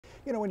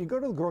You know, when you go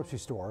to the grocery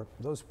store,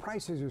 those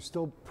prices are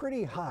still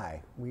pretty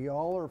high. We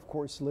all are, of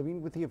course, living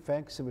with the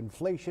effects of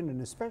inflation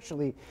and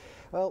especially,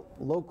 well,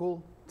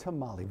 local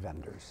tamale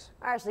vendors.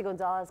 Ashley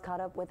Gonzalez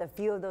caught up with a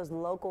few of those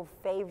local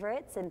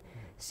favorites and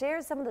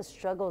shares some of the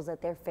struggles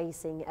that they're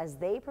facing as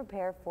they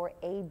prepare for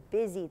a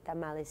busy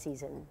tamale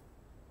season.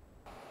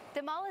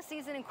 Tamale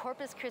season in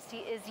Corpus Christi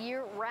is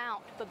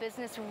year-round, but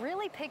business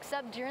really picks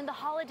up during the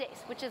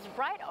holidays, which is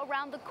right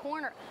around the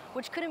corner,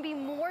 which couldn't be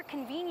more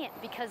convenient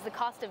because the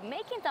cost of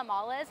making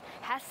tamales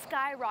has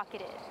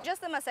skyrocketed. Just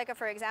the maseca,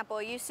 for example,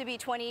 it used to be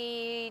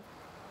 $27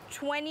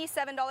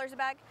 a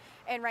bag,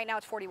 and right now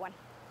it's $41.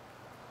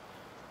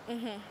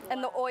 Wow.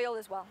 And the oil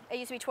as well. It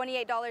used to be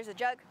 $28 a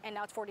jug, and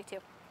now it's $42.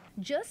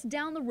 Just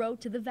down the road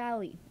to the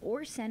Valley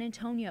or San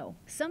Antonio,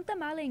 some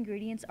tamale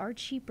ingredients are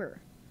cheaper.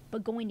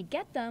 But going to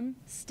get them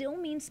still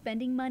means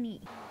spending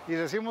money. Y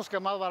decimos que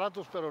más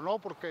baratos, pero no,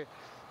 porque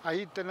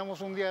ahí tenemos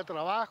un día de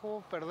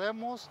trabajo,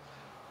 perdemos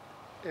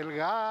el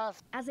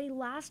gas. As a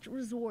last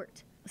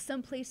resort,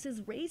 some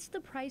places raised the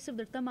price of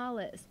their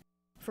tamales.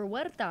 For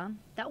Huerta,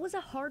 that was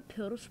a hard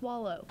pill to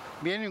swallow.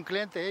 Viene un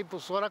cliente, y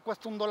pues ahora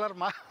cuesta $1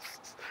 más.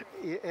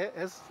 Y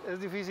es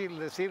difícil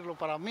decirlo.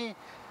 Para mí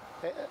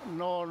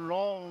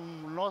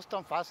no es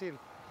tan fácil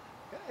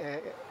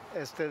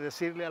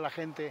decirle a la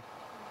gente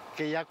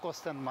que ya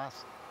costan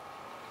más,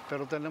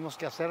 pero tenemos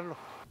que hacerlo.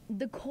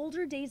 The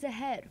colder days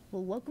ahead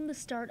will welcome the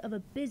start of a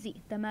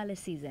busy tamale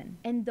season,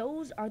 and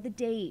those are the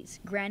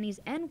days Granny's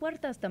and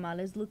Huerta's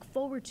tamales look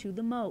forward to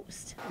the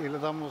most. Y le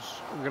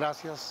damos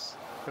gracias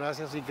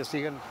y que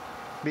sigan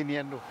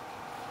viniendo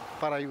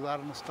para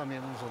ayudarnos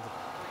también a nosotros.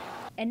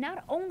 And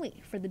not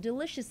only for the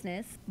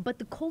deliciousness, but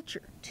the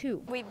culture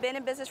too. We've been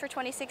in business for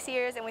 26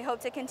 years and we hope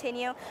to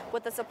continue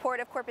with the support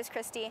of Corpus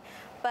Christi,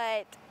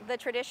 but the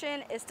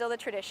tradition is still the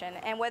tradition.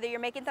 And whether you're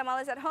making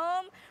tamales at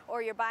home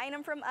or you're buying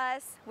them from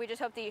us, we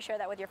just hope that you share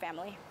that with your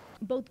family.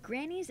 Both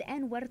Granny's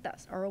and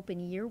Huertas are open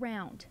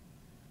year-round.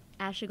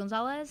 Ashley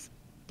Gonzalez,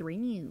 3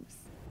 News.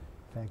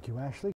 Thank you, Ashley.